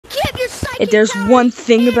If there's one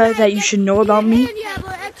thing about that you should know about me,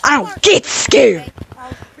 I don't get scared.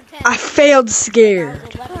 I failed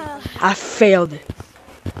scared. I failed it.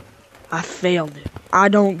 I failed it. I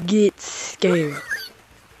don't get scared.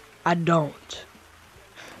 I don't.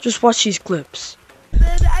 Just watch these clips.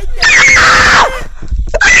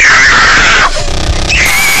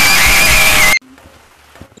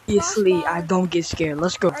 Obviously, I don't get scared.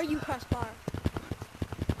 Let's go. Are you crossbar?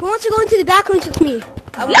 Who wants to go into the back rooms with me?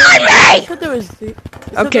 Not me!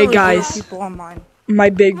 Okay, guys. I'm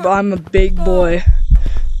a big boy.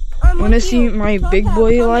 Wanna see my big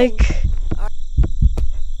boy like?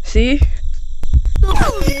 See?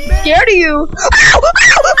 Scared of you.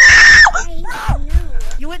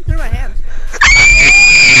 You went through my hands.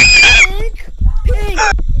 Pig.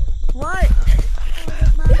 What?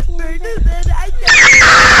 Where'd the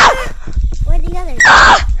others? Where'd the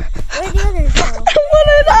others go?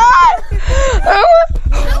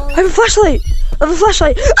 I have a flashlight. I have a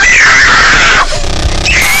flashlight.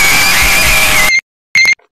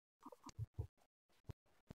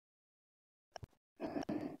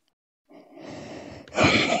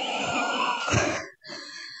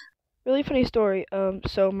 Really funny story.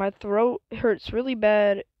 So my throat hurts really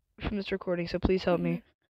bad from this recording, so please help me.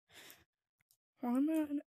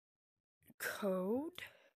 One code.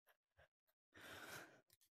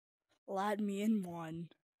 Let me in one.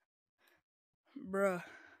 Bruh.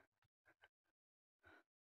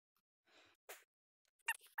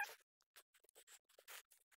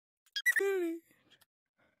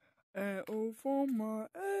 Oh, for my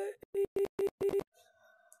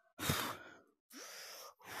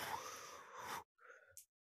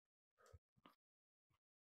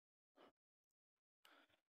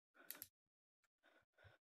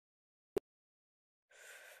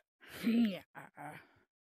yeah.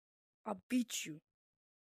 I'll beat you.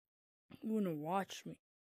 You wanna watch me?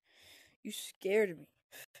 You scared of me.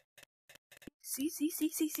 See.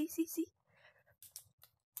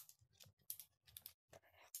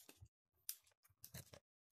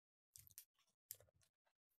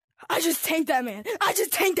 I just tanked that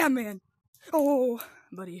man. Oh,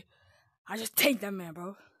 buddy. I just tanked that man,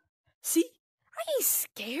 bro. See? I ain't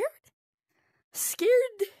scared. Scared?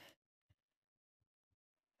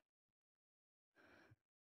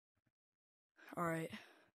 Alright.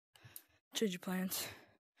 Change your plans.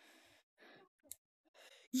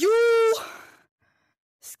 You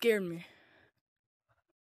scared me.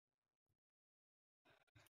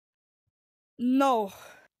 No.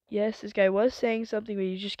 Yes, this guy was saying something, but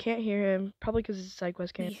you just can't hear him. Probably because it's a side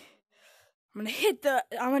quest camp. I'm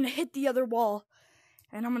gonna hit the other wall,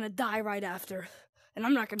 and I'm gonna die right after. And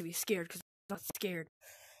I'm not gonna be scared because I'm not scared.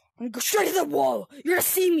 I'm gonna go straight to the wall. You're gonna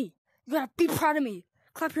see me. You gotta be proud of me.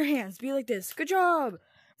 Clap your hands. Be like this. Good job.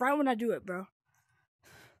 Right when I do it, bro.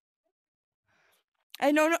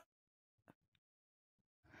 Hey, no. I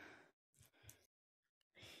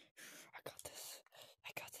got this.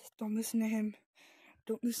 Don't listen to him.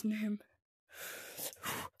 He's not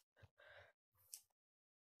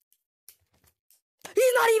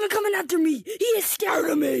even coming after me. He is scared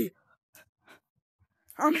of me.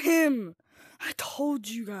 I'm him. I told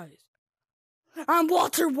you guys. I'm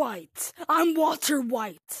Walter White.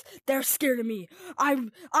 They're scared of me. I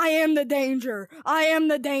am the danger. I am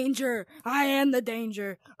the danger,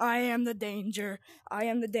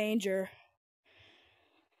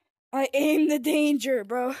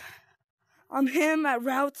 bro. I'm him at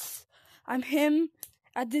routes. I'm him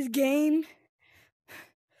at this game.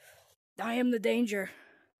 I am the danger.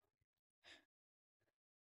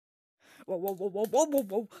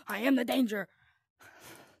 Whoa. I am the danger.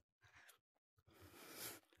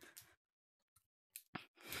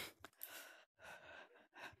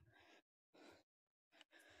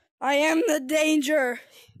 I am the danger.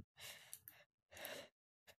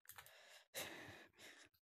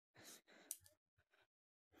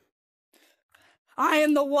 I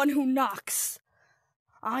am the one who knocks.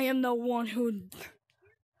 I am the one who...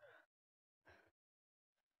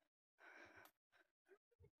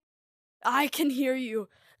 I can hear you,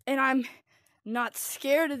 and I'm not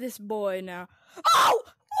scared of this boy now. Oh!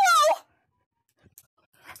 Whoa!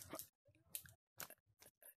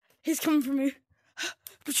 He's coming for me.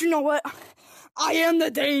 But you know what? I am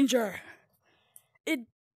the danger. It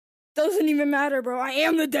doesn't even matter, bro. I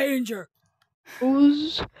am the danger.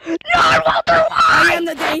 Who's not Walter White? I am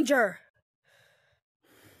the danger.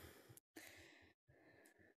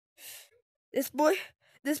 This boy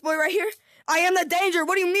right here. I am the danger.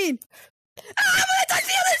 What do you mean? I'm gonna touch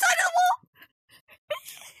the other side of the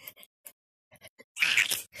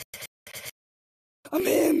wall. I'm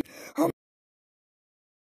him.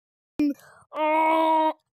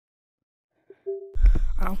 Oh.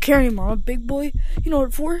 I don't care anymore. I'm a big boy. You know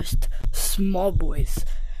what, Forrest? Small boys.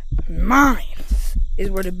 Mine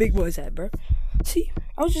is where the big boys at, bro. See,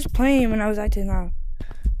 I was just playing when I was acting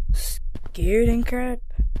scared and crap.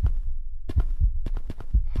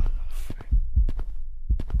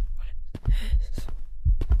 What is this?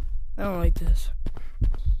 I don't like this.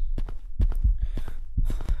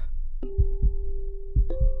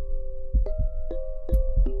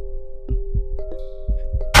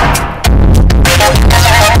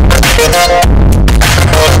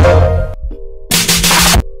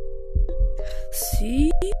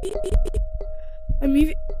 See? I'm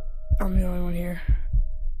the only one here.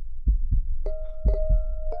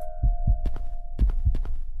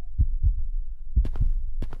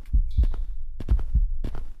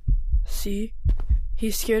 See?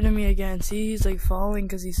 He's scared of me again. See? He's like falling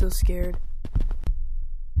because he's so scared.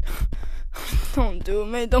 Don't do it,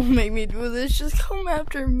 man. Don't make me do this. Just come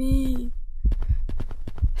after me.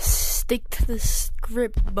 Stick to the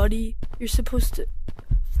script, buddy. You're supposed to...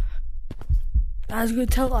 As you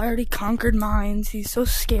could tell, I already conquered mines. He's so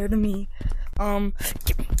scared of me. Get me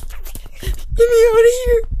out of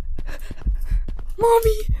here!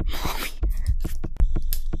 Mommy!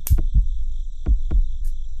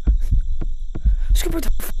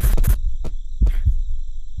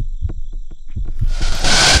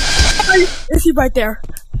 Is he right there?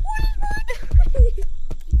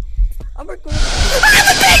 I'm recording. I'm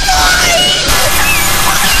a big boy!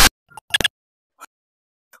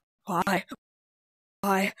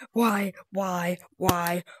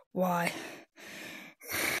 Why?